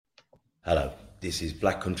Hello, this is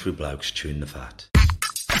Black Country Blokes chewing the fat.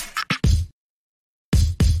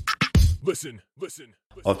 Listen.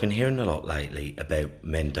 I've been hearing a lot lately about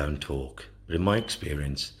men don't talk, but in my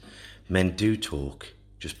experience, men do talk,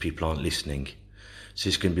 just people aren't listening. So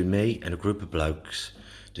it's going to be me and a group of blokes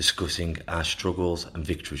discussing our struggles and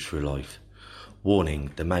victories through life.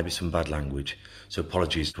 Warning, there may be some bad language, so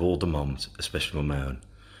apologies to all the moms, especially my own.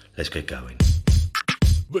 Let's get going.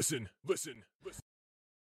 Listen.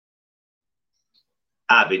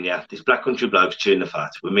 Having ya, this Black Country Blokes chewing the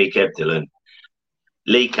fat with me, Kev Dillon,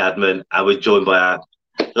 Lee Cadman, and we're joined by our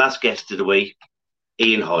last guest of the week,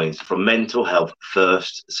 Ian Hines from Mental Health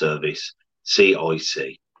First Service,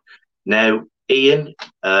 CIC. Now, Ian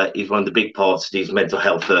is one of the big parts of these mental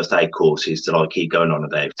health first aid courses that I keep going on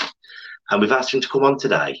about. And we've asked him to come on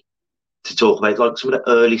today to talk about like some of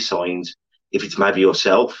the early signs, if it's maybe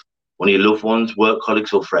yourself, one of your loved ones, work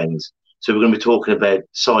colleagues or friends. So we're going to be talking about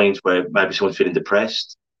signs where maybe someone's feeling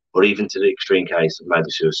depressed or even to the extreme case of maybe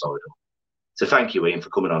suicidal. So thank you, Ian,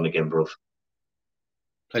 for coming on again, bruv.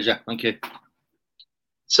 Pleasure. Thank you.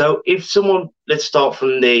 So if someone, let's start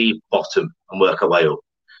from the bottom and work our way up.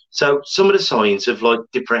 So some of the signs of like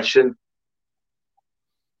depression.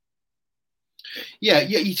 Yeah,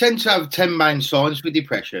 you tend to have 10 main signs for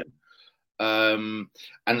depression. And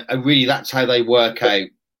really that's how they work out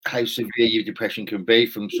how severe your depression can be,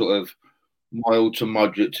 from sort of mild to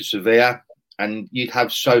moderate to severe. And you'd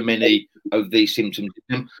have so many of these symptoms.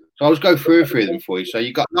 So I'll just go through a few of them for you. So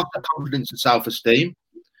you've got lots of confidence and self-esteem.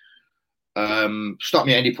 Stop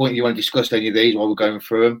me at any point if you want to discuss any of these while we're going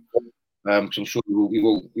through them. Because I'm sure we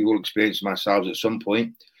will experience them ourselves at some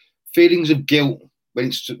point. Feelings of guilt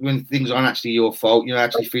when things aren't actually your fault. You're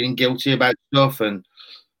actually feeling guilty about stuff and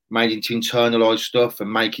managing to internalise stuff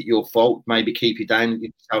and make it your fault. Maybe keep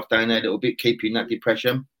yourself down there a little bit, keep you in that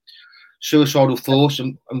depression. Suicidal thoughts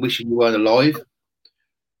and wishing you weren't alive.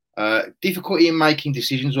 Difficulty in making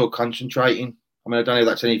decisions or concentrating. I mean, I don't know if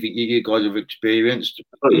that's anything you guys have experienced.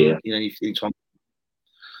 Oh, yeah.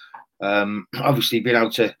 Obviously, being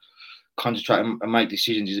able to concentrate and make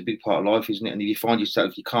decisions is a big part of life, isn't it? And if you find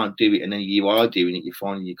yourself you can't do it, and then you are doing it, you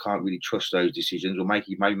find you can't really trust those decisions, or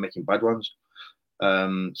maybe making bad ones.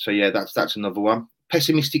 So yeah, that's another one.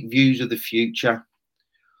 Pessimistic views of the future.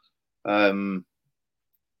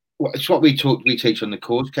 It's what we teach on the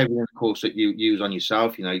course, Kevin, the course that you use on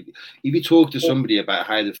yourself. You know, if you talk to somebody about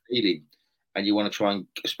how they're feeling, and you want to try and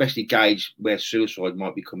especially gauge where suicide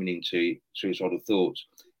might be coming into, suicidal thoughts,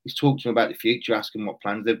 is talk to them about the future, ask them what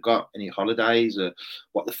plans they've got, any holidays, or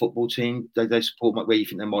what the football team they support, where you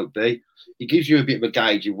think they might be. It gives you a bit of a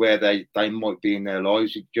gauge of where they might be in their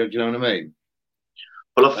lives. Do you know what I mean?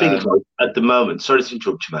 Well, I think at the moment, sorry to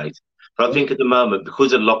interrupt you, mate, but I think at the moment,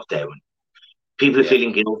 because of lockdown, people are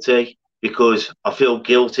feeling guilty, because I feel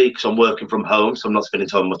guilty because I'm working from home, so I'm not spending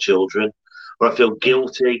time with my children, or I feel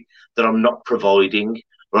guilty that I'm not providing,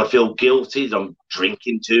 or I feel guilty that I'm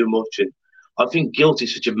drinking too much. And I think guilt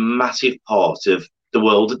is such a massive part of the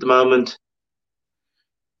world at the moment.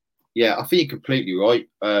 Yeah, I think you're completely right.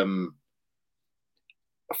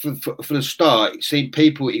 For the start, seeing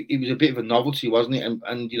people, it was a bit of a novelty, wasn't it?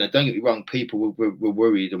 And you know, don't get me wrong, people were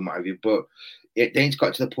worried and what have you, but then it's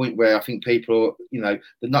got to the point where I think people, you know,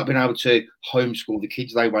 they've not been able to homeschool the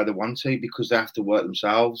kids the way they want to because they have to work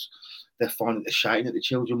themselves. They're finding they're shouting at the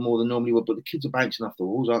children more than normally would, but the kids are bouncing off the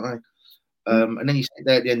walls, aren't they? And then you sit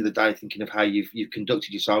there at the end of the day thinking of how you've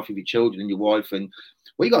conducted yourself with your children and your wife. And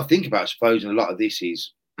what you got to think about, I suppose, and a lot of this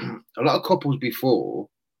is a lot of couples before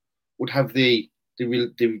would have the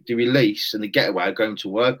release and the getaway going to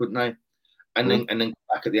work, wouldn't they? And then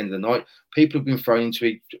back at the end of the night, people have been thrown into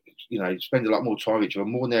it, you know, spend a lot more time with each other,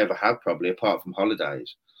 more than they ever have probably, apart from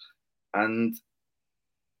holidays. And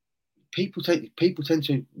people tend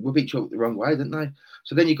to rub each other the wrong way, don't they?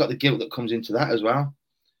 So then you've got the guilt that comes into that as well.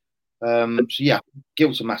 So yeah,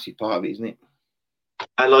 guilt's a massive part of it, isn't it?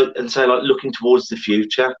 And say looking towards the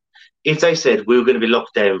future. If they said we were going to be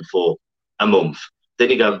locked down for a month, then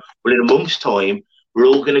you go, well, in a month's time, we're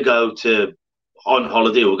all going to go on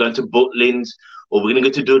holiday, or we're going to Butlins, or we're going to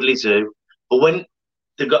go to Dudley Zoo. But when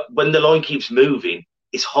the line keeps moving,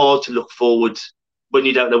 it's hard to look forward when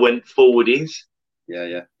you don't know when forward is.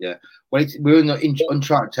 Yeah. Well, we're in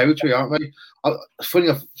uncharted territory, aren't we? Funny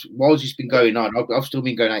enough, whilst it's been going on, I've still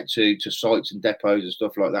been going out to sites and depots and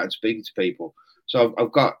stuff like that and speaking to people. So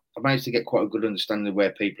I've managed to get quite a good understanding of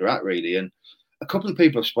where people are at, really. And a couple of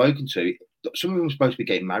people I've spoken to, some of them are supposed to be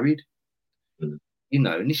getting married. You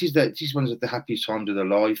know, and this is one of the happiest times of their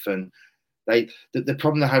life. And the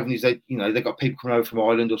problem they're having is they've got people coming over from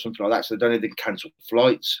Ireland or something like that, so they don't know they can cancel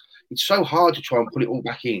flights. It's so hard to try and put it all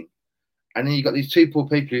back in And then you've got these two poor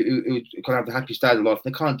people who can have the happy state of life.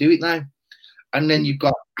 They can't do it now. And then you've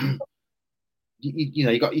got,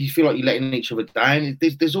 you feel like you're letting each other down.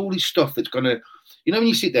 There's all this stuff that's going to, when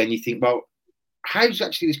you sit there and you think, well, how's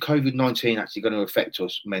actually this COVID-19 actually going to affect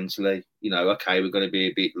us mentally? Okay, we're going to be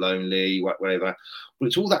a bit lonely, whatever. But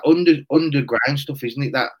it's all that underground stuff, isn't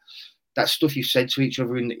it? That stuff you've said to each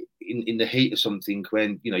other in the heat of something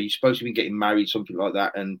when, you're supposed to be getting married, something like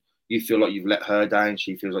that, and you feel like you've let her down,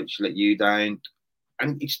 she feels like she let you down.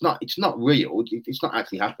 And it's not real. It's not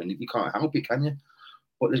actually happened. You can't help it, can you?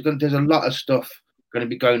 But there's a lot of stuff going to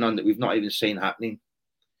be going on that we've not even seen happening.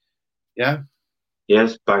 Yeah?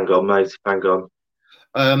 Yes, bang on, mate. Bang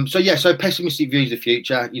on. So pessimistic views of the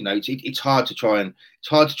future. It's hard to try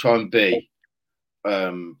and be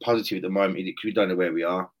positive at the moment because we don't know where we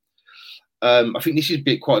are. I think this is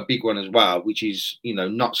quite a big one as well, which is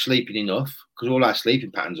not sleeping enough because all our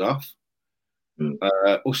sleeping patterns off,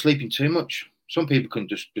 or sleeping too much. Some people can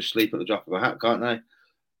just sleep at the drop of a hat, can't they?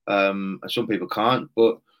 And some people can't.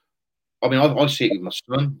 But I mean, I see it with my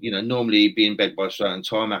son. Normally he'd be in bed by a certain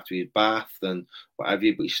time after his bath and what have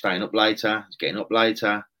you, but he's staying up later. He's getting up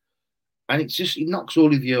later, and it knocks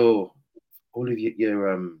all of your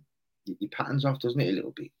patterns off, doesn't it, a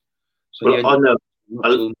little bit? So well, I know a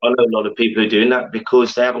lot of people who are doing that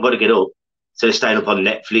because they haven't got to get up, so they're staying up on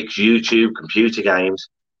Netflix, YouTube, computer games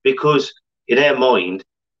because in their mind,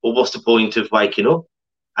 well, what's the point of waking up?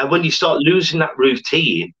 And when you start losing that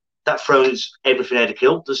routine, that throws everything out of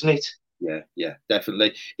kilt, doesn't it? Yeah,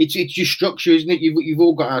 definitely. It's your structure, isn't it? You've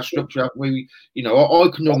all got our structure. I can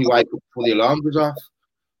normally wake up before the alarm goes off,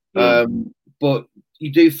 but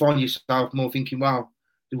you do find yourself more thinking, well,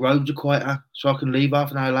 the roads are quieter, so I can leave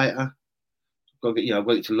half an hour later. I've got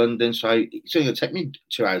to get to London, so it's only going to take me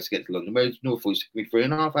 2 hours to get to London. Whereas Norfolk it's taking me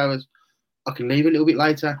 3.5 hours. I can leave a little bit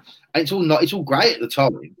later, and it's all great at the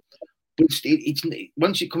time. But it's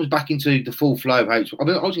once it comes back into the full flow of how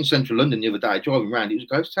I was in central London the other day driving around. It was a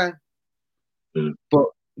ghost town. But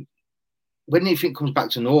when anything comes back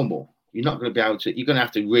to normal, you're not going to be able to. You're going to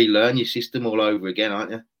have to relearn your system all over again,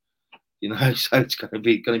 aren't you? So it's going to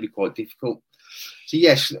be quite difficult. So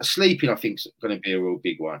yes, sleeping I think is going to be a real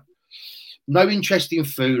big one. No interest in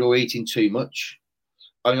food or eating too much.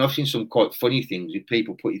 I mean, I've seen some quite funny things with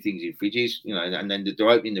people putting things in fridges, and then they're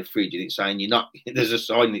opening the fridge and it's saying you're not. There's a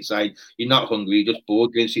sign that's saying you're not hungry, you're just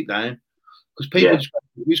bored, go and sit down. Because people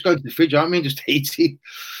just go to the fridge, aren't we, and just eat it.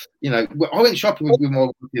 I went shopping with my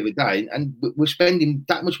wife the other day, and we're spending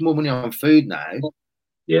that much more money on food now.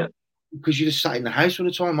 Yeah. Because you're just sat in the house all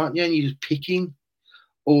the time, aren't you? And you're just picking.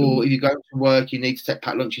 Or if you go to work, you need to take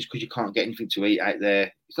packed lunches because you can't get anything to eat out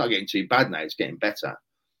there. It's not getting too bad now; it's getting better.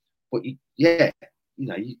 But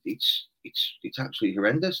it's absolutely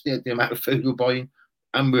horrendous the amount of food we're buying,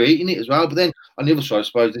 and we're eating it as well. But then on the other side, I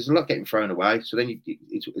suppose there's a lot getting thrown away. So then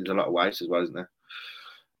there's a lot of waste as well, isn't there?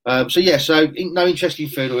 So no interest in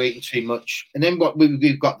food or eating too much. And then what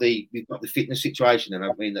we've got the fitness situation, and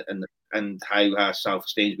I mean, and how our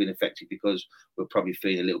self-esteem's been affected because we're probably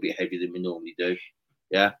feeling a little bit heavier than we normally do.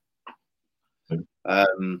 Yeah.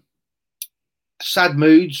 Sad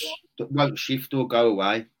moods that won't shift or go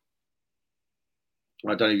away.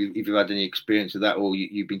 I don't know if you've had any experience of that, or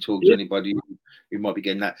you've been talking to anybody who might be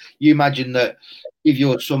getting that. You imagine that if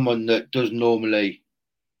you're someone that does normally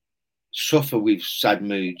suffer with sad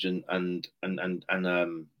moods and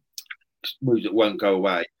moods that won't go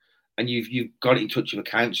away, and you've got in touch with a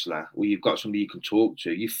counsellor, or you've got somebody you can talk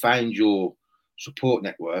to, you found your support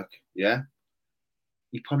network, yeah,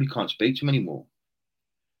 you probably can't speak to them anymore.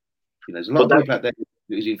 There's a lot of people out there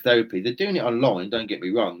who's in therapy. They're doing it online, don't get me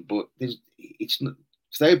wrong, but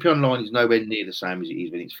therapy online is nowhere near the same as it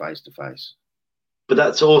is when it's face to face. But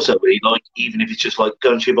that's also really even if it's just like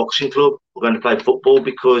going to your boxing club or going to play football,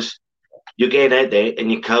 because you're getting out there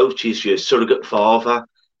and your coach is your surrogate father,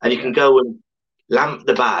 and you can go and lamp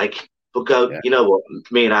the bag, but go, you know what,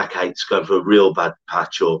 me and our Kate's going for a real bad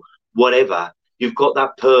patch or whatever. You've got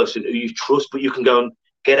that person who you trust, but you can go and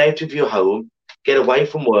get out of your home, get away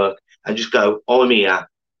from work, and just go, I'm here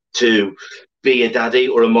to be a daddy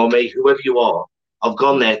or a mommy, whoever you are. I've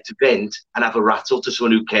gone there to vent and have a rattle to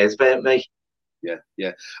someone who cares about me.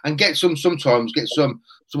 Yeah. And sometimes get some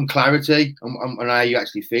clarity on how you're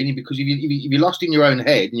actually feeling, because if you're lost in your own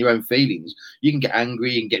head and your own feelings, you can get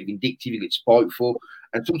angry and get vindictive, you get spiteful.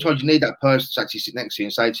 And sometimes you need that person to actually sit next to you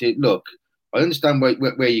and say to you, look, I understand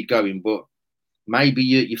where you're going, but maybe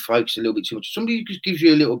you focus a little bit too much. Somebody just gives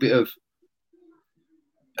you a little bit of,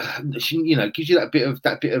 gives you that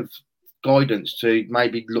bit of guidance to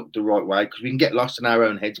maybe look the right way, because we can get lost in our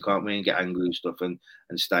own heads, can't we, and get angry and stuff and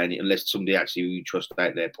stay in it unless somebody actually we trust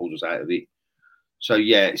out there pulls us out of it. So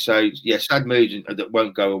sad moods that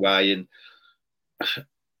won't go away. And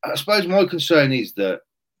I suppose my concern is that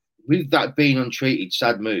with that being untreated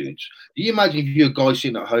sad moods, do you imagine if you're a guy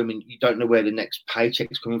sitting at home and you don't know where the next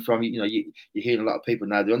paycheck is coming from? You're hearing a lot of people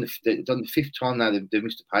now, they're on the fifth time now they've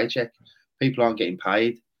missed a paycheck. People aren't getting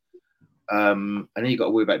paid. And then you've got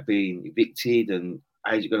to worry about being evicted and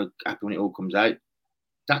how's it going to happen when it all comes out.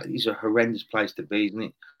 That is a horrendous place to be, isn't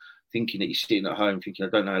it? Thinking that you're sitting at home thinking, I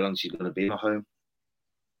don't know how long she's going to be at home.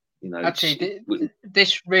 Actually,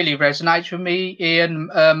 this really resonates with me, Ian.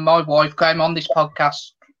 My wife came on this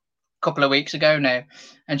podcast a couple of weeks ago now,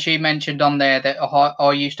 and she mentioned on there that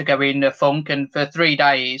I used to go in a funk, and for 3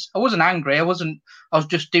 days, I wasn't angry. I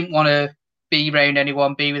just didn't want to be around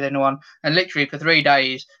anyone, be with anyone. And literally for 3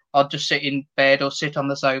 days, I'd just sit in bed or sit on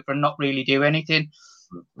the sofa and not really do anything.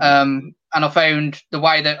 And I found the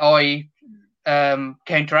way that I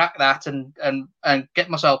counteract that and get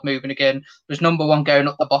myself moving again was, number one, going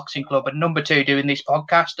up the boxing club, and number two, doing this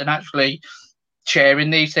podcast and actually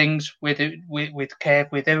sharing these things with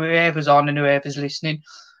Kev, with whoever's on and whoever's listening.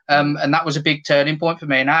 And that was a big turning point for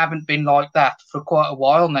me, and I haven't been like that for quite a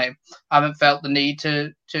while now. I haven't felt the need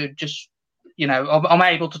to just, I'm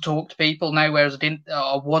able to talk to people now, whereas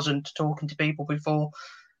I wasn't talking to people before.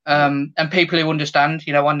 And people who understand,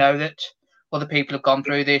 I know that other people have gone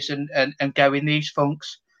through this and go in these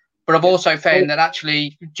funks. But I've also found that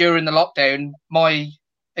actually during the lockdown, my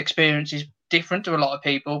experience is different to a lot of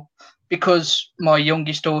people, because my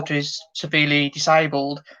youngest daughter is severely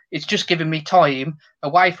disabled. It's just given me time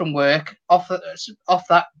away from work, off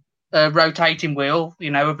that rotating wheel,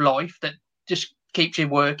 of life that just keeps you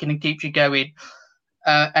working and keeps you going,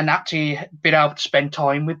 and actually being able to spend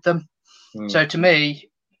time with them. So to me,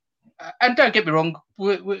 and don't get me wrong,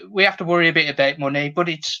 we have to worry a bit about money, but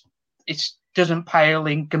it doesn't pale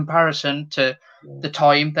in comparison to the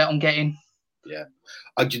time that I'm getting. Yeah,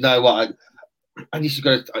 do you know what? And this is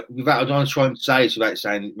going to, I don't try and say this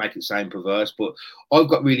without make it sound perverse, but I've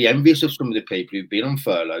got really envious of some of the people who've been on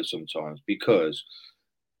furlough sometimes, because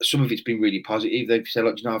some of it's been really positive. They've said,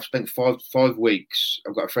 like, I've spent five weeks.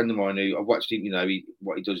 I've got a friend of mine who I've watched him,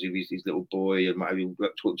 what he does with his little boy, and maybe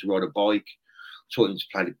taught him to ride a bike, taught him to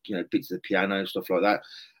play bits of the piano, stuff like that.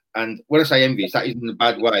 And when I say envious, that isn't in a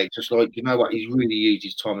bad way. It's just like, he's really used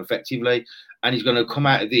his time effectively, and he's going to come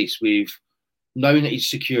out of this with knowing that he's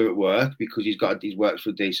secure at work because he's works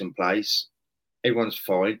for a decent place. Everyone's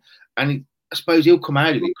fine, and I suppose he'll come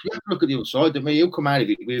out of it. You have to look at the other side. He'll come out of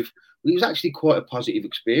it with. It was actually quite a positive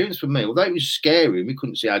experience for me. Although it was scary and we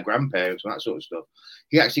couldn't see our grandparents and that sort of stuff,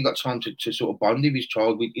 he actually got time to sort of bond with his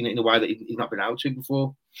child in a way that he's not been able to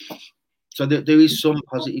before. So there is some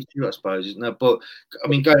positive to it, I suppose, isn't there? But I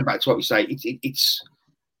mean, going back to what we say, it's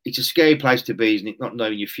a scary place to be, isn't it? Not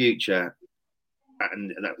knowing your future,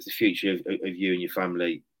 and that was the future of you and your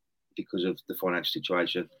family because of the financial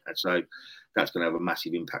situation. And so that's going to have a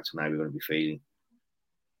massive impact on how we're going to be feeling.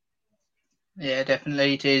 Yeah,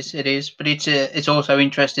 definitely it is. But it's also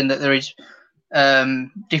interesting that there is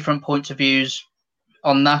different points of views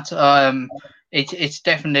on that. It's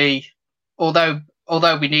definitely, although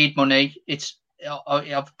we need money,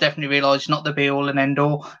 I've definitely realised it's not the be all and end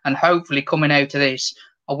all. And hopefully coming out of this,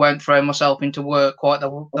 I won't throw myself into work quite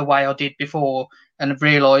the way I did before, and I've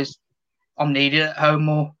realised I'm needed at home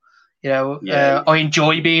more. I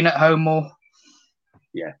enjoy being at home more.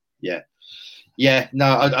 Yeah,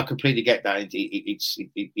 no, I completely get that.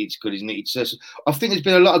 It's good, isn't it? It's just, I think there's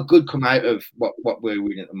been a lot of good come out of what we're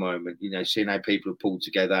doing at the moment. Seeing how people have pulled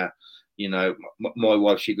together. My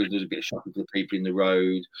wife, she does a bit of shopping for the people in the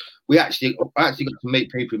road. I actually got to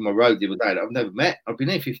meet people in my road the other day that I've never met. I've been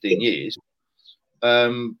here 15 years.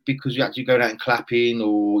 Because we actually going out and clapping,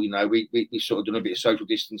 or we sort of done a bit of social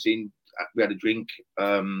distancing. We had a drink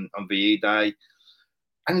on VE Day,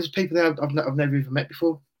 and there's people there I've never even met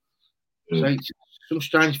before. So it's some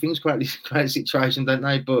strange things come out of this kind of situation, don't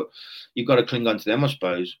they? But you've got to cling on to them, I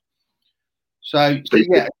suppose. So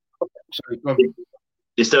yeah.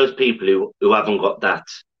 It's those people who haven't got that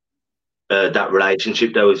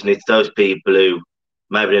relationship, though, isn't it? It's those people who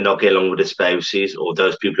maybe they're not getting along with their spouses, or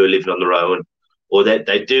those people who are living on their own, or they've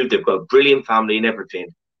got a brilliant family and everything.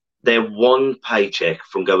 They're one paycheck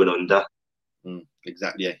from going under.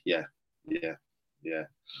 Exactly. Yeah.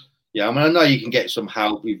 I mean, I know you can get some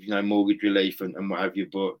help with mortgage relief and what have you,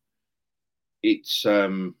 but it's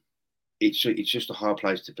just a hard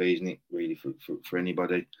place to be, isn't it? Really, for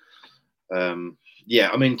anybody. Yeah,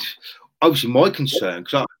 I mean, obviously my concern,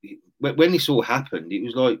 because when this all happened, it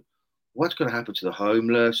was like, what's going to happen to the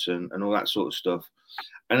homeless and all that sort of stuff.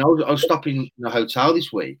 And I was stopping in a hotel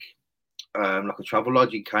this week, like a travel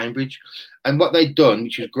lodge in Cambridge, and what they'd done,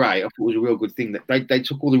 which was great, I thought was a real good thing, that they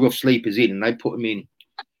took all the rough sleepers in and they put them in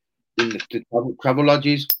the travel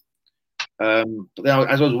lodges. But then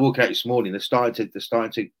as I was walking out this morning, they're starting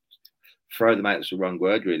to throw them out. That's the wrong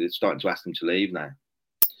word, really. They're starting to ask them to leave now.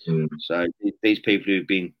 So these people who've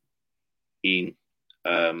been in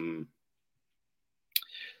had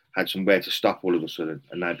somewhere to stop all of a sudden,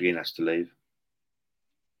 and now being asked to leave.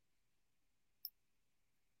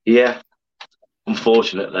 Yeah,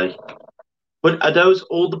 unfortunately. But are those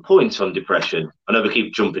all the points on depression? I know we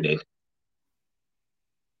keep jumping in.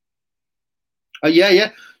 Yeah.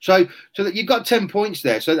 So that you've got 10 points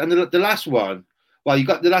there. So and the last one, well, you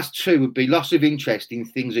got the last two would be loss of interest in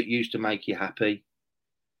things that used to make you happy.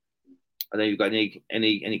 I know you've got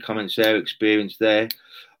any comments there, experience there.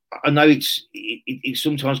 I know it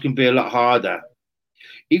sometimes can be a lot harder.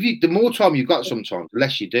 The more time you've got, sometimes the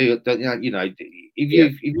less you do. You know,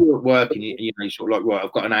 if you're at work and you're sort of like, right,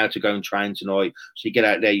 I've got an hour to go and train tonight, so you get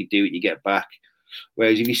out there, you do it, you get back.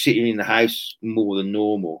 Whereas if you're sitting in the house more than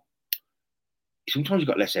normal, sometimes you've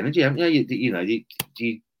got less energy, haven't you?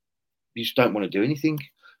 You just don't want to do anything.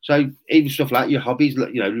 So even stuff like your hobbies,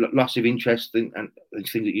 you know, loss of interest and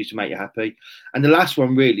things that used to make you happy. And the last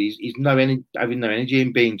one really is having no energy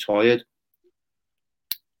and being tired.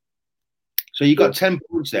 So you got 10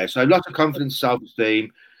 points there. So lots of confidence,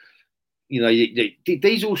 self-esteem. You know,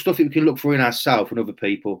 these are all stuff that we can look for in ourselves and other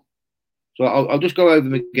people. So I'll just go over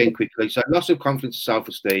them again quickly. So loss of confidence,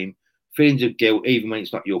 self-esteem, feelings of guilt, even when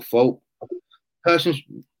it's not your fault. Persons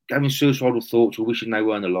having suicidal thoughts or wishing they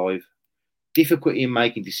weren't alive. Difficulty in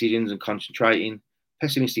making decisions and concentrating.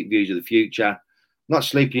 Pessimistic views of the future. Not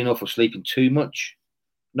sleeping enough or sleeping too much.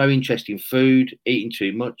 No interest in food, eating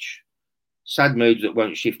too much. Sad moods that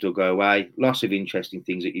won't shift or go away. Loss of interest in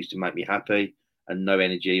things that used to make me happy. And no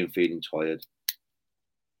energy and feeling tired.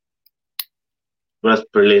 Well, that's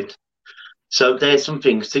brilliant. So there's some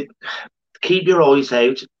things to keep your eyes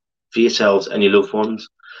out for yourselves and your loved ones.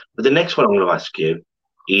 But the next one I'm going to ask you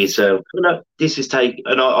is, this is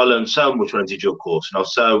and I learned so much when I did your course, and I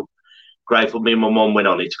was so grateful me and my mum went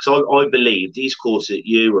on it, because I believe these courses that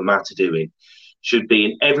you and Matt are doing should be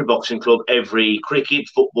in every boxing club, every cricket,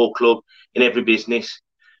 football club, in every business.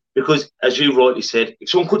 Because, as you rightly said, if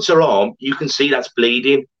someone cuts their arm, you can see that's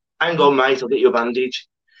bleeding. Hang on, mate, I'll get you a bandage.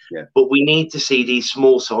 Yeah. But we need to see these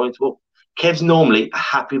small signs. Well, Kev's normally a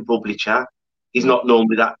happy, bubbly chap. He's not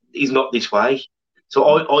normally that. He's not this way. So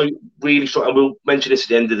I really struggle. And we'll mention this at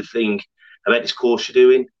the end of the thing about this course you're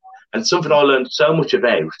doing. And something I learned so much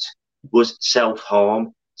about was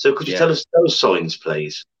self-harm. So could you tell us those signs,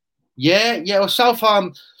 please? Yeah. Well,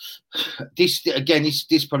 self-harm. This probably going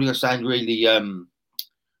to sound really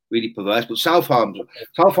really perverse, but self-harm's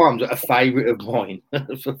a favourite of mine,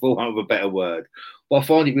 for want of a better word. But I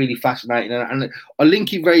find it really fascinating, and I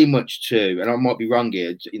link it very much to, and I might be wrong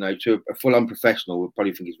here, to a full-on professional would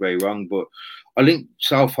probably think it's very wrong, but I link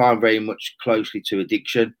self-harm very much closely to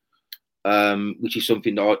addiction, which is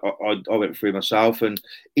something that I went through myself, and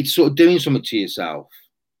it's sort of doing something to yourself.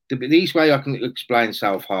 The easiest way I can explain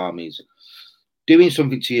self-harm is doing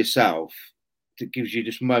something to yourself that gives you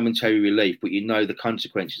just momentary relief, but you know the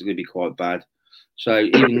consequences are going to be quite bad. So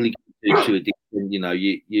even to addiction,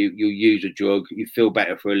 you use a drug, you feel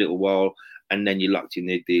better for a little while, and then you're locked in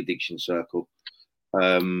the addiction circle.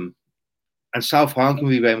 And self-harm can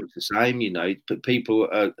be very much the same, but people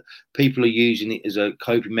are using it as a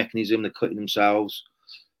coping mechanism. They're cutting themselves.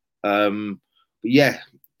 But yeah,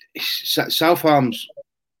 self-harm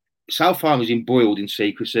is embroiled in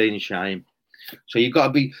secrecy and shame. So you've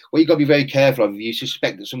got to be very careful of if you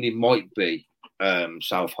suspect that somebody might be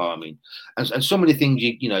self-harming. And some of the things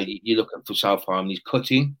you look at for self-harming is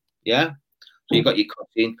cutting, yeah? So you've got your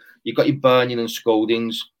cutting, you've got your burning and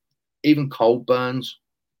scaldings, even cold burns,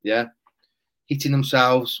 yeah? Hitting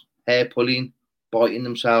themselves, hair pulling, biting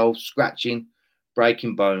themselves, scratching,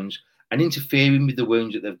 breaking bones, and interfering with the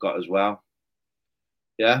wounds that they've got as well,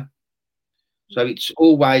 yeah? So it's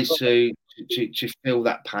always to feel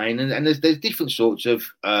that pain, and there's different sorts of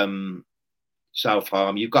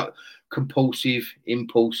self-harm. You've got compulsive,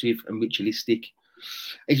 impulsive, and ritualistic.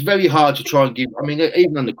 It's very hard to try and give. I mean,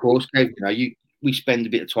 even on the course, we spend a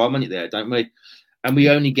bit of time on it there, don't we? And we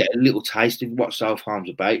only get a little taste of what self-harm's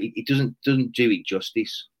about. It doesn't do it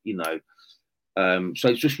justice, So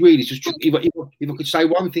it's just really if I could say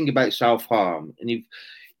one thing about self-harm, and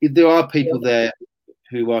if there are people there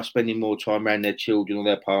who are spending more time around their children or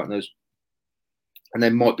their partners, and they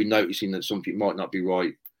might be noticing that something might not be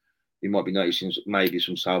right. You might be noticing maybe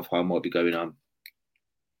some self-harm might be going on.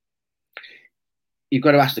 You've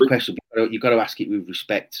got to ask the question. You've got to ask it with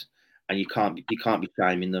respect, and you can't be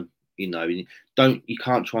shaming them. You know, you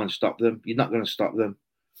can't try and stop them. You're not going to stop them,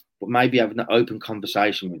 but maybe having an open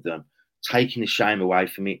conversation with them, taking the shame away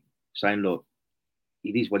from it, saying, look,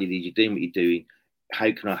 it is what it is. You're doing what you're doing.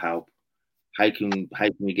 How can I help? How can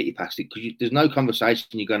we get you past it? Because there's no conversation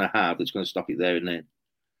you're going to have that's going to stop it there and then.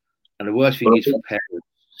 And the worst thing is for parents.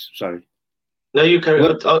 Sorry. No, you carry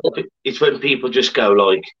on. It's when people just go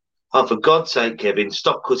like, "Oh, for God's sake, Kevin,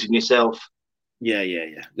 stop cutting yourself." Yeah.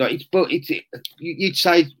 Like you'd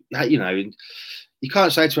say, you know, you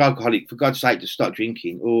can't say to an alcoholic, "For God's sake, to stop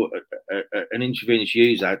drinking," or an intravenous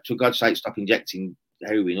user, "For God's sake, stop injecting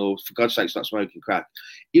heroin," or "For God's sake, stop smoking crack."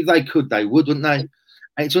 If they could, they would, wouldn't they?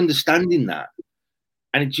 And it's understanding that.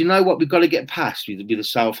 And do you know what we've got to get past with the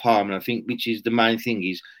self-harm? And I think, which is the main thing,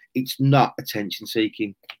 is it's not attention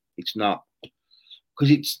seeking. It's not,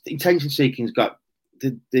 because it's attention seeking's got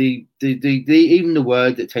the even the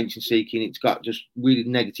word attention seeking, it's got just really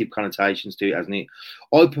negative connotations to it, hasn't it?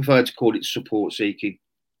 I prefer to call it support seeking.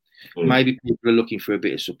 Maybe people are looking for a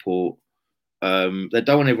bit of support. They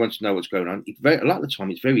don't want everyone to know what's going on. A lot of the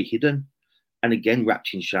time, it's very hidden, and again,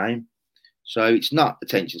 wrapped in shame. So it's not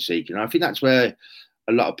attention seeking. I think that's where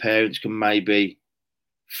a lot of parents can maybe,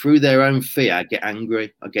 through their own fear, get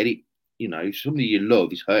angry. I get it. You know, if somebody you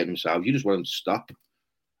love is hurting themselves, you just want them to stop.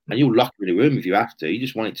 And you'll lock them in a room if you have to. You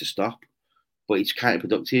just want it to stop. But it's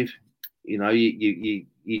counterproductive. You know, you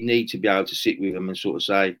need to be able to sit with them and sort of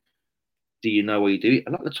say, do you know why you do it? A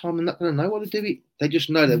lot of the time, they're not going to know why to do it. They just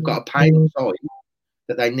know they've got a pain inside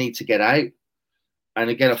that they need to get out. And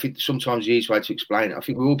again, I think sometimes the easiest way to explain it, I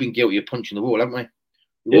think we've all been guilty of punching the wall, haven't we?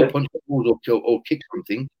 We've all punched the walls or kicked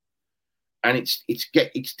something. And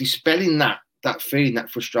it's dispelling that feeling, that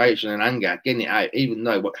frustration and anger, getting it out, even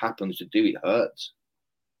though what happens to do it hurts.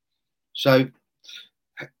 So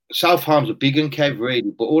self-harm's a big one, Kev,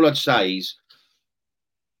 really. But all I'd say is,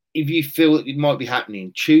 if you feel that it might be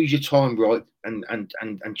happening, choose your time right and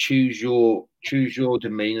choose your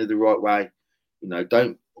demeanour the right way. You know,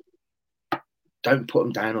 don't put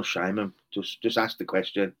them down or shame them. Just ask the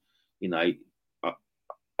question. You know,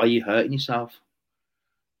 are you hurting yourself?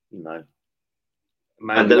 You know,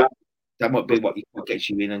 maybe that might be what gets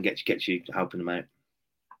you in and gets you helping them out.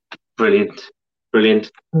 Brilliant.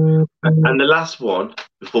 And the last one,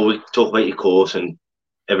 before we talk about your course and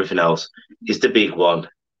everything else, is the big one.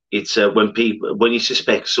 It's when you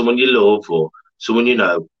suspect someone you love or someone you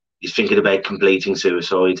know is thinking about completing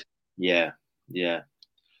suicide. Yeah.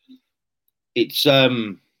 It's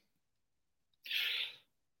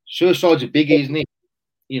suicide's a biggie, isn't it?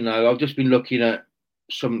 You know, I've just been looking at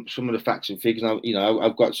some of the facts and figures.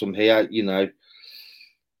 I've got some here. You know,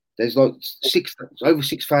 there's like over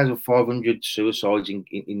 6,500 suicides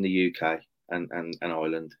in the UK and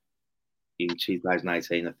Ireland in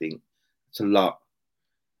 2018. I think it's a lot.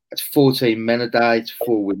 It's 14 men a day. It's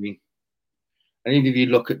 4 women. And even if you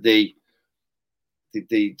look at the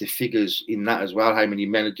figures in that as well, how many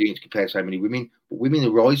men are doing it compared to how many women, but women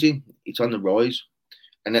are rising. It's on the rise,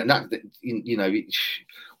 and that you know,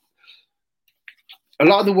 a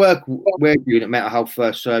lot of the work we're doing at Mental Health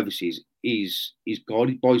First Services is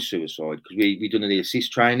guided by suicide, because we've done an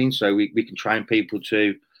assist training, so we can train people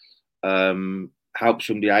to help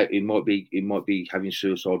somebody out who might be having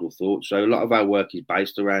suicidal thoughts. So a lot of our work is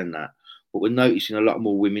based around that. But we're noticing a lot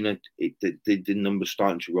more women. The numbers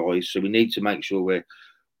starting to rise. So we need to make sure we're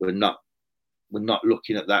not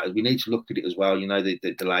looking at that. We need to look at it as well. You know, the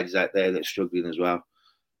ladies out there that are struggling as well.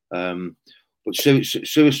 But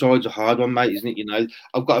suicide's a hard one, mate, isn't it? You know,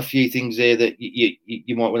 I've got a few things there that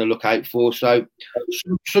you might want to look out for. So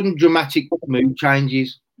sudden dramatic mood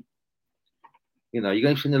changes. You know, you're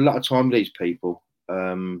going to spend a lot of time with these people.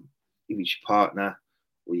 If it's your partner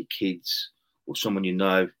or your kids or someone you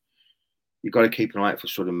know, you've got to keep an eye out for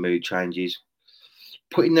sudden mood changes.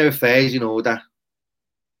 Putting their affairs in order.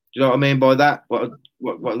 Do you know what I mean by that? What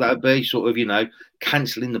that would be? Sort of, you know,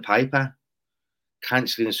 cancelling the paper,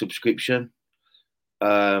 cancelling a subscription,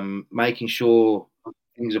 making sure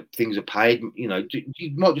things are paid. You know,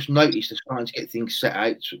 you might just notice they're starting to get things set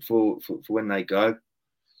out for when they go.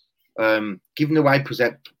 Giving away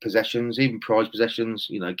possessions, even prized possessions.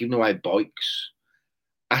 You know, giving away bikes.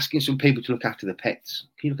 Asking some people to look after the pets.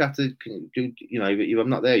 Can you look after? You know, if I'm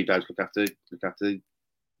not there, you guys look after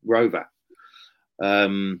Rover.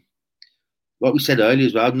 Like we said earlier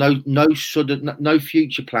as well, no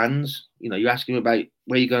future plans. You know, you ask him about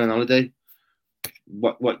where you're going on holiday,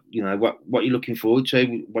 what you're looking forward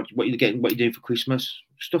to, what you're getting, what you're doing for Christmas,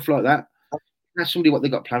 stuff like that. Ask somebody what they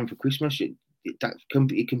got planned for Christmas. It can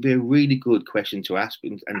be a really good question to ask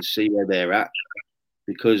and see where they're at,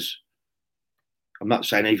 because I'm not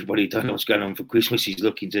saying everybody who don't know what's going on for Christmas is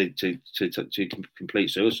looking to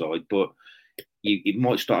complete suicide, but it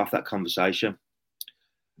might start off that conversation.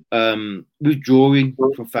 Withdrawing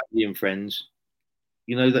from family and friends.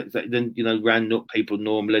 Then random up people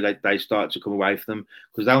normally they start to come away from them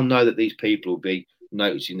because they'll know that these people will be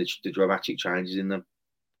noticing the dramatic changes in them.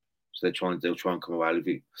 So they'll try and come away with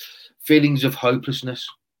it. Feelings of hopelessness.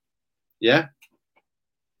 Yeah.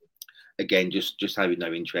 Again, just having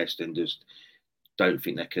no interest and just don't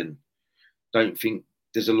think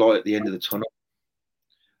there's a light at the end of the tunnel.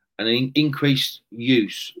 And an increased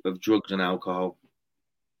use of drugs and alcohol.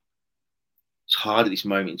 It's hard at this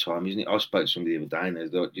moment in time, isn't it? I spoke to somebody the other day and they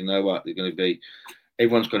thought, you know what,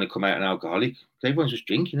 everyone's going to come out an alcoholic. Everyone's just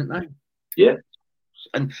drinking, aren't they? Yeah.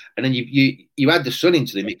 And then you add the sun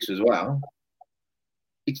into the mix as well.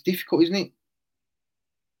 It's difficult, isn't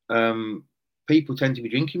it? People tend to be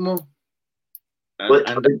drinking more.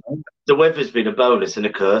 The weather's been a bonus and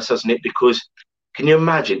a curse, hasn't it? Because can you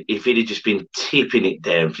imagine if it had just been tipping it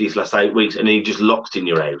down for these last 8 weeks and then you just locked in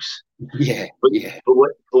your house? Yeah, But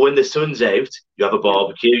when the sun's out, you have a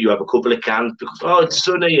barbecue, you have a couple of cans because it's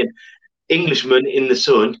sunny and Englishmen in the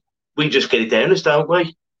sun, we just get it down us, don't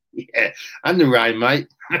we? Yeah, and the rain, mate.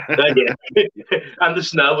 Yeah. And the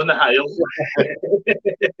snow and the hail.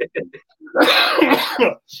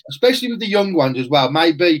 Especially with the young ones as well.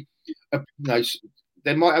 Maybe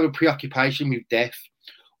they might have a preoccupation with death,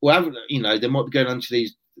 or they might be going on to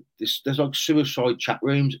there's like suicide chat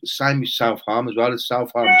rooms. Same with self-harm as well. There's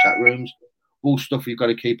self-harm chat rooms. All stuff you've got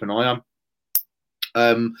to keep an eye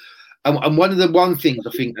on. And one of the things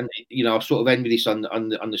I think, and I'll sort of end with this on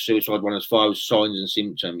the suicide one as far as signs and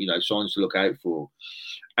symptoms, signs to look out for.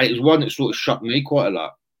 And it was one that sort of shocked me quite a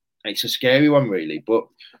lot. It's a scary one, really, but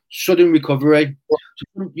sudden recovery.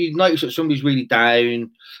 So you notice that somebody's really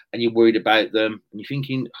down, and you're worried about them, and you're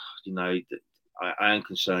thinking, I am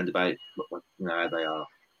concerned about how they are,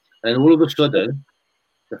 and all of a sudden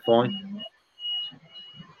they're fine.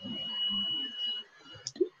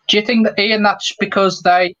 Do you think that, Ian, that's because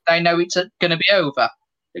they know it's going to be over?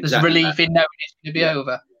 Exactly. There's relief in knowing it's going to be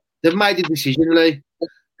over. They've made a decision, Lee.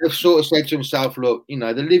 They've sort of said to themselves, look,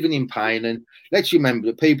 they're living in pain, and let's remember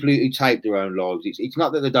that people who take their own lives, it's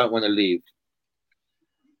not that they don't want to live.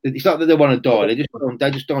 It's not that they want to die. They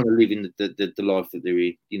just don't want to live in the life that they're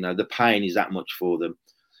in. The pain is that much for them.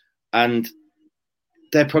 And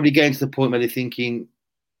they're probably getting to the point where they're thinking,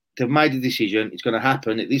 they've made a decision, it's going to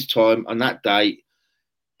happen at this time, on that date,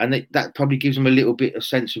 and that probably gives them a little bit of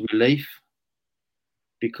sense of relief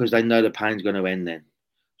because they know the pain's going to end then.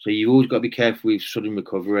 So you've always got to be careful with sudden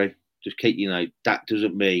recovery. Just keep, that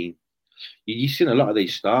doesn't mean... You've seen a lot of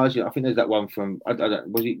these stars. I think there's that one from, I don't know,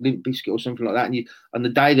 was it Limp Bizkit or something like that? And on the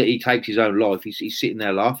day that he takes his own life, he's sitting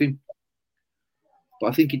there laughing. But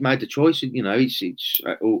I think he'd made the choice, it's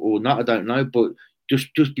or not, I don't know. But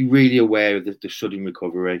just be really aware of the sudden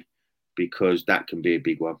recovery because that can be a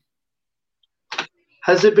big one.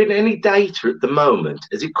 Has there been any data at the moment?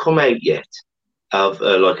 Has it come out yet of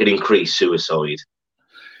an increased suicide?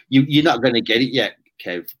 You're not going to get it yet,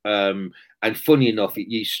 Kev. And funny enough,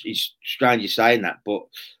 it's strange you're saying that, but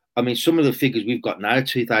I mean, some of the figures we've got now,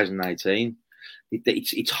 2018,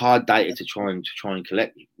 it's hard data to try and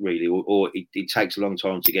collect, really, or it takes a long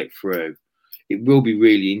time to get through. It will be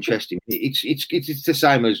really interesting. It's the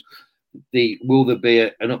same as will there be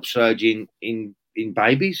an upsurge in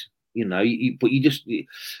babies? But you just,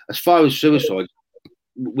 as far as suicide,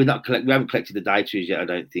 we haven't collected the data yet, I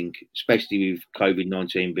don't think, especially with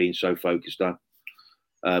COVID-19 being so focused on.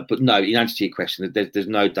 But no, in answer to your question, there's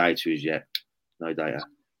no data as yet. No data.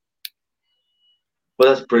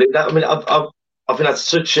 Well, that's brilliant. I mean, I think that's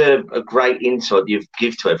such a great insight you've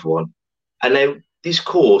given to everyone. And now this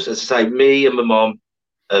course, as I say, me and my mum,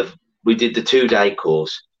 we did the 2-day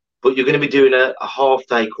course, but you're going to be doing a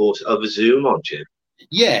half-day course over Zoom, aren't you?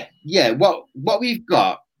 Yeah. What we've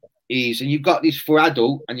got is, and you've got this for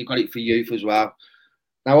adult and you've got it for youth as well.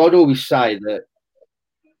 Now, I'd always say that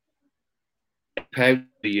prepare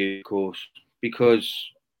for you course because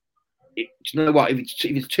you know what, if it's a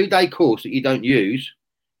 2-day course that you don't use,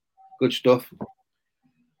 good stuff.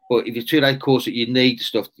 But if it's a 2-day course that you need the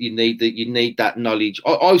stuff, you need that knowledge.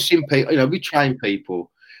 I've seen people, we train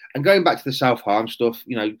people, and going back to the self-harm stuff,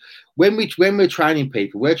 when we're training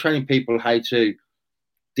people, we're training people how to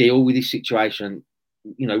deal with this situation.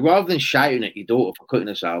 Rather than shouting at your daughter for cutting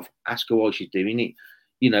herself, ask her why she's doing it.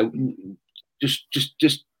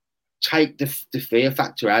 Just take the fear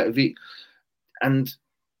factor out of it, and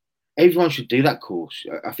everyone should do that course.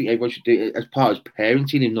 I think everyone should do it as part of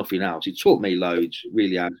parenting, if nothing else. It taught me loads,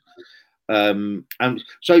 really has. And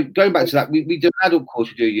so going back to that, we do an adult course,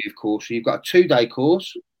 we do a youth course. So you've got a 2-day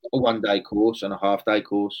course, a 1-day course, and a half-day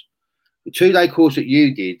course. The 2-day course that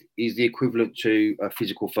you did is the equivalent to a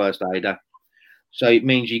physical first aider. So it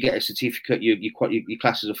means you get a certificate, you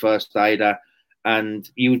class as a first aider, and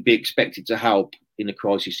you would be expected to help in a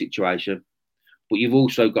crisis situation. But you've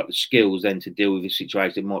also got the skills then to deal with a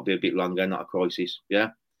situation that might be a bit longer, not a crisis. Yeah.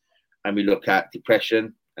 And we look at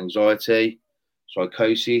depression, anxiety,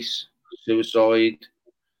 psychosis, suicide,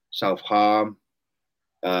 self-harm,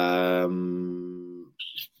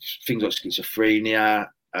 things like schizophrenia,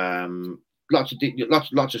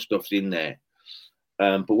 lots of stuff in there.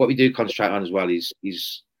 But what we do concentrate on as well is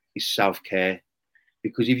self-care,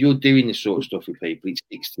 because if you're doing this sort of stuff with people, it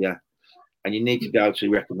sticks to you, and you need to be able to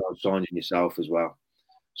recognise signs in yourself as well.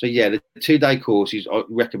 So yeah, the 2-day course is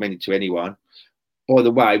recommended to anyone. By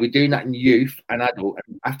the way, we're doing that in youth and adult.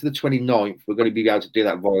 And after the 29th, we're going to be able to do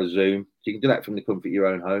that via Zoom. So you can do that from the comfort of your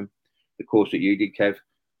own home. The course that you did, Kev,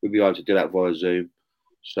 we'll be able to do that via Zoom.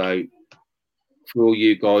 So for all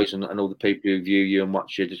you guys and all the people who view you and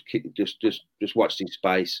watch you, just watch this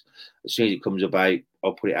space. As soon as it comes about,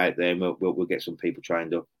 I'll put it out there, and we'll get some people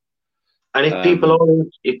trained up. And if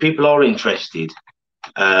people are interested,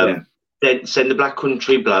 then send the Black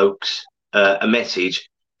Country blokes a message.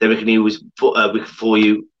 Then we can always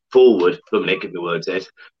forward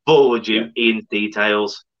you Ian's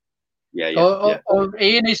details. Or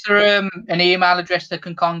Ian, is there an email address that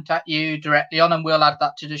can contact you directly on, and we'll add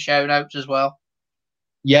that to the show notes as well?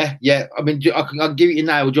 Yeah. I mean, I'll give it you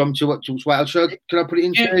now. Do you want me to wait? Can I put it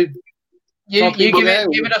into? You give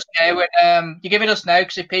it us now. You give it us now,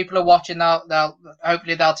 because if people are watching, they'll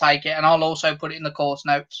hopefully take it, and I'll also put it in the course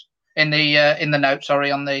notes in the notes.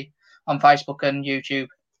 Sorry, on Facebook and YouTube.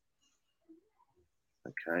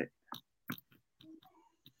 Okay.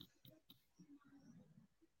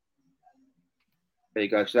 There you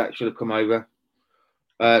go. So that should have come over.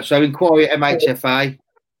 So inquiry at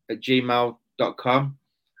mhfa@gmail.com.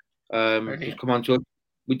 Just come on to us.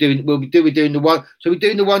 We're doing the one. So we're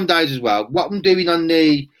doing the 1 days as well. What I'm doing on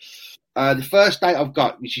the first date I've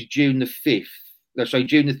got, which is June the 5th. No, sorry,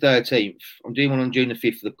 June the 13th. I'm doing one on June the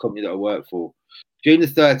 5th for the company that I work for. June the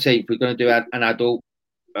 13th, we're going to do an adult,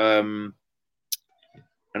 an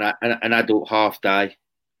adult half day.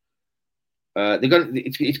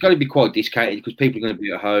 It's going to be quite discounted because people are going to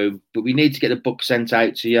be at home, but we need to get the book sent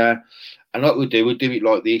out to you. And like we'll do it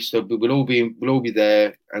like this. So we'll all be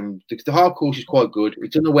there. And the hard course is quite good.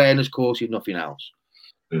 It's an awareness course, if nothing else.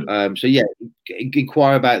 So yeah,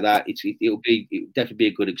 inquire about that. It'll definitely be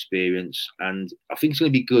a good experience, and I think it's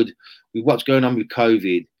going to be good with what's going on with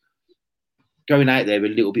COVID. Going out there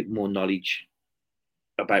with a little bit more knowledge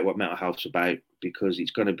about what mental health's about, because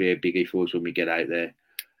it's going to be a biggie for us when we get out there.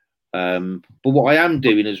 But what I am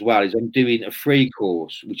doing as well is I'm doing a free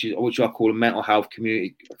course, which I call a mental health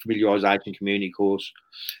community familiarisation community course,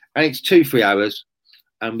 and it's 2-3 hours,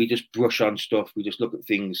 and we just brush on stuff. We just look at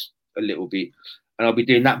things a little bit, and I'll be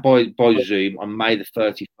doing that by Zoom on May the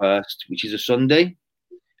 31st, which is a Sunday,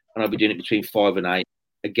 and I'll be doing it between 5 and 8.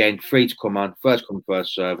 Again, free to come on, first come,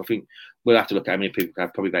 first serve. I think we'll have to look at how many people we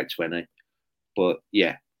have, probably about 20. But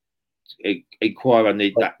yeah, inquire on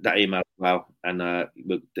that email as well, and that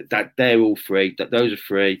they're all free. Those are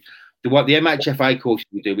free. The MHFA courses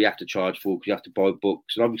we do, we have to charge for, because you have to buy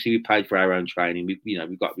books, and obviously we paid for our own training. We've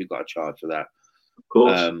got to charge for that. Of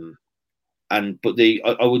course. I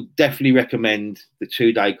would definitely recommend the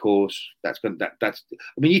 2-day course. I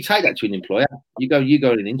mean, you take that to an employer. You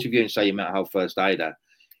go in an interview and say you're mental health first aider.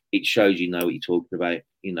 It shows you know what you're talking about.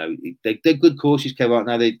 They're good courses, Kev,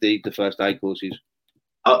 aren't they? The first aid courses.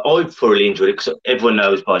 I thoroughly enjoyed it, because everyone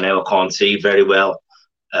knows by now I can't see very well.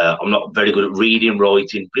 I'm not very good at reading,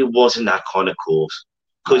 writing, but it wasn't that kind of course.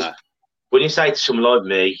 Because when you say to someone like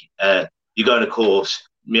me, you go on a course,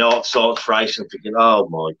 my heart starts racing, thinking, oh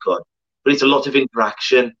my God. But it's a lot of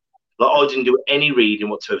interaction. Like, I didn't do any reading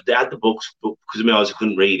whatsoever. They had the books, but because of my eyes, I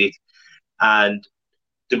couldn't read it. And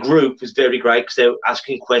the group was very great, because they were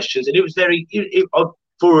asking questions, and it was I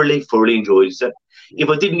thoroughly enjoyed it. So if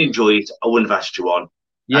I didn't enjoy it, I wouldn't have asked you on.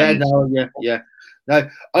 Yeah. No. Do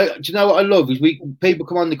you know what I love is people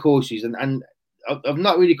come on the courses, and I've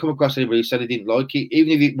not really come across anybody who said they didn't like it,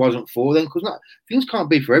 even if it wasn't for them, because things can't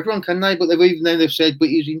be for everyone, can they? But they've said, but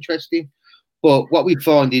it was interesting. But what we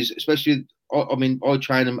find is, especially, I mean, I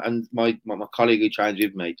train them, and my colleague who trains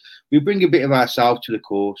with me, we bring a bit of ourselves to the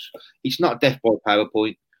course. It's not death by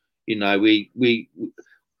PowerPoint. We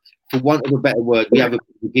for want of a better word, we have a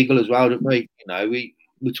giggle as well, don't we?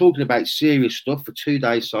 We're talking about serious stuff for 2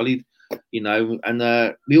 days solid,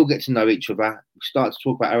 and we all get to know each other. We start to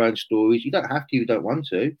talk about our own stories. You don't have to, you don't want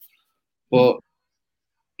to, But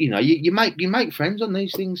you make friends on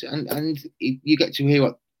these things, and you get to hear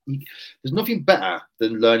what. There's nothing better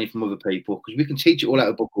than learning from other people, because we can teach it all out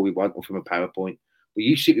of a book all we want or from a PowerPoint. But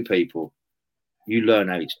you sit with people, you learn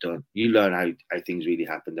how it's done. You learn how things really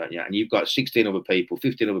happen, don't you? And you've got 16 other people,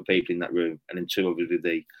 15 other people in that room, and then 2 others with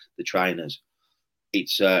the trainers.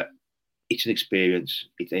 It's an experience.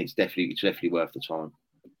 It's definitely worth the time.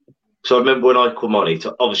 So I remember when I come on it,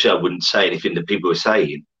 obviously I wouldn't say anything that people were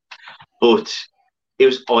saying, but it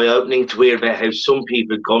was eye-opening to hear about how some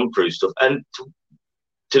people had gone through stuff, and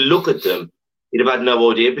to look at them, you'd have had no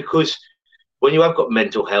idea, because when you have got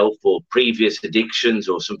mental health or previous addictions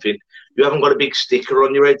or something, you haven't got a big sticker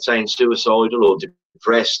on your head saying suicidal or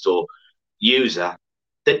depressed or user.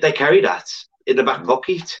 They carry that in the back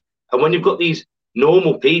pocket. And when you've got these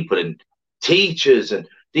normal people and teachers and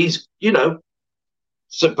these,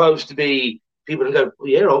 supposed to be people who go, well,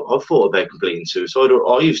 yeah, I've thought about completing suicide,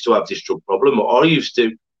 or I used to have this drug problem, or I used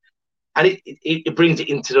to. And it brings it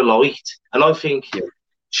into the light. And I think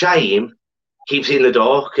shame keeps it in the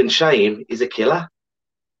dark, and shame is a killer.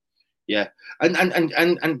 Yeah,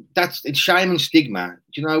 and that's shame and stigma.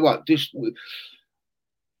 Do you know what? I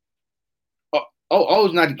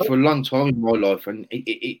was an addict for a long time in my life, and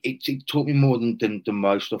it taught me more than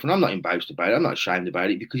most stuff. And I'm not embarrassed about it. I'm not ashamed about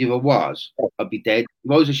it, because if I was, I'd be dead.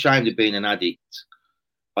 If I was ashamed of being an addict,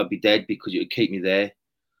 I'd be dead, because it would keep me there.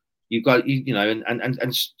 You've got,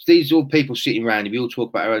 and these all people sitting around, if we all talk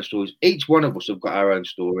about our own stories, each one of us have got our own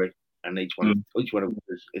story, and each one of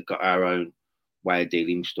us has got our own way of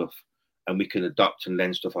dealing with stuff, and we can adopt and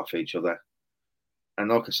lend stuff off each other. And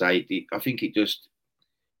like I say, I think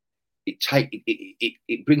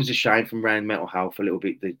it brings the shame from around mental health a little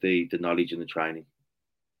bit, the knowledge and the training.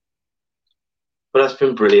 Well, that's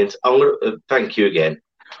been brilliant. I'm going to thank you again.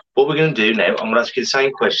 What we're going to do now, I'm going to ask you the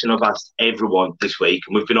same question I've asked everyone this week,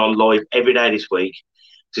 and we've been on live every day this week.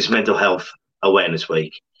 It's Mental Health Awareness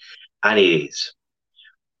Week, and it is: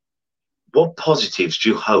 what positives do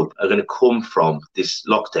you hope are going to come from this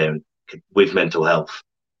lockdown with mental health?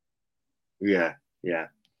 Yeah.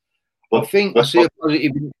 I think I see a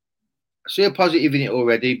positive in it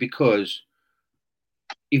already, because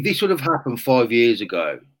if this would have happened 5 years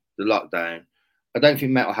ago, the lockdown, I don't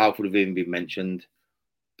think mental health would have even been mentioned.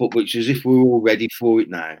 But which is if we're all ready for it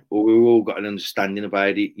now, or we've all got an understanding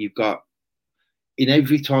about it. You've got, in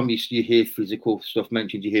every time you hear physical stuff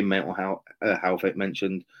mentioned, you hear mental health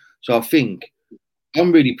mentioned. So I think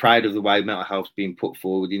I'm really proud of the way mental health's being put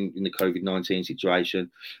forward in the COVID-19 situation.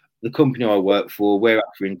 The company I work for, we're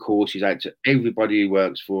offering courses out to everybody who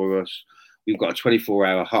works for us. We've got a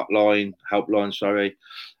 24-hour helpline.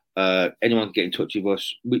 Anyone can get in touch with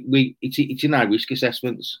us. It's in our risk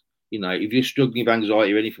assessments. If you're struggling with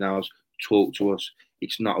anxiety or anything else, talk to us.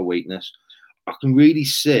 It's not a weakness. I can really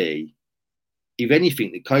see, if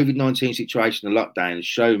anything, the COVID-19 situation, the lockdown, has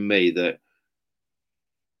shown me that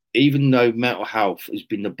even though mental health has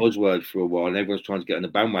been the buzzword for a while and everyone's trying to get on the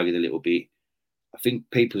bandwagon a little bit, I think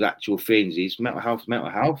people's actual feelings is mental health.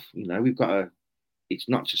 We've got to, it's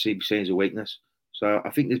not to be seen as a weakness. So I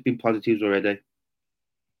think there's been positives already.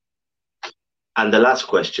 And the last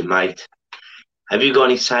question, mate. Have you got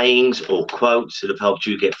any sayings or quotes that have helped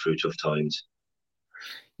you get through tough times?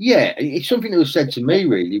 Yeah, it's something that was said to me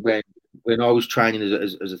really when I was training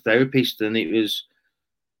as a therapist, and it was,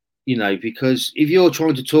 because if you're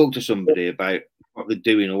trying to talk to somebody about what they're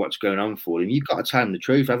doing or what's going on for them, you've got to tell them the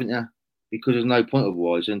truth, haven't you? Because there's no point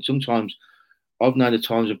otherwise. And sometimes I've known the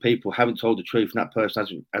times when people haven't told the truth and that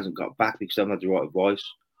person hasn't got back because they haven't had the right advice.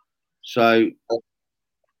 So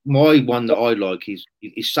my one that I like is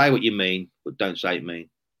say what you mean, but don't say it mean.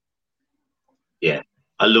 Yeah,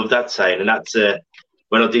 I love that saying. And that's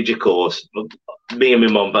when I did your course, me and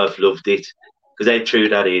my mum both loved it, because how true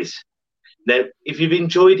that is. Now, if you've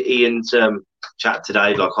enjoyed Ian's chat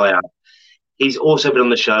today, like I have, he's also been on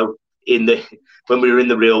the show when we were in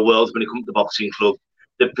the real world, when he come to the boxing club.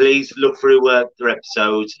 So please look through their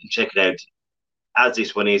episodes and check it out. As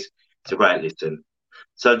this one is, it's a great listen.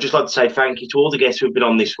 So I'd just like to say thank you to all the guests who've been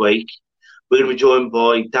on this week. We're going to be joined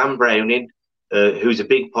by Dan Browning, who's a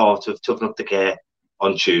big part of Toughen Up the Care,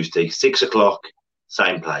 on Tuesday, 6 o'clock,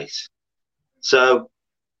 same place. So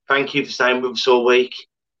thank you for staying with us all week.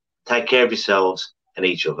 Take care of yourselves and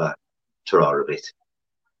each other. Ta-ra a bit.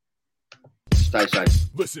 Stay safe.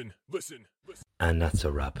 Listen. And that's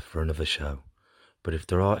a wrap for another show. But if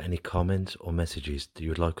there are any comments or messages that you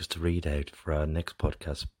would like us to read out for our next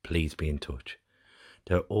podcast, please be in touch.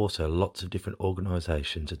 There are also lots of different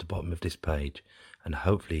organisations at the bottom of this page, and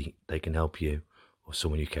hopefully they can help you or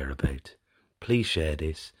someone you care about. Please share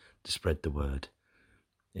this to spread the word.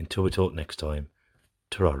 Until we talk next time,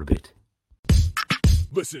 ta-ra a bit.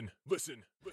 Listen.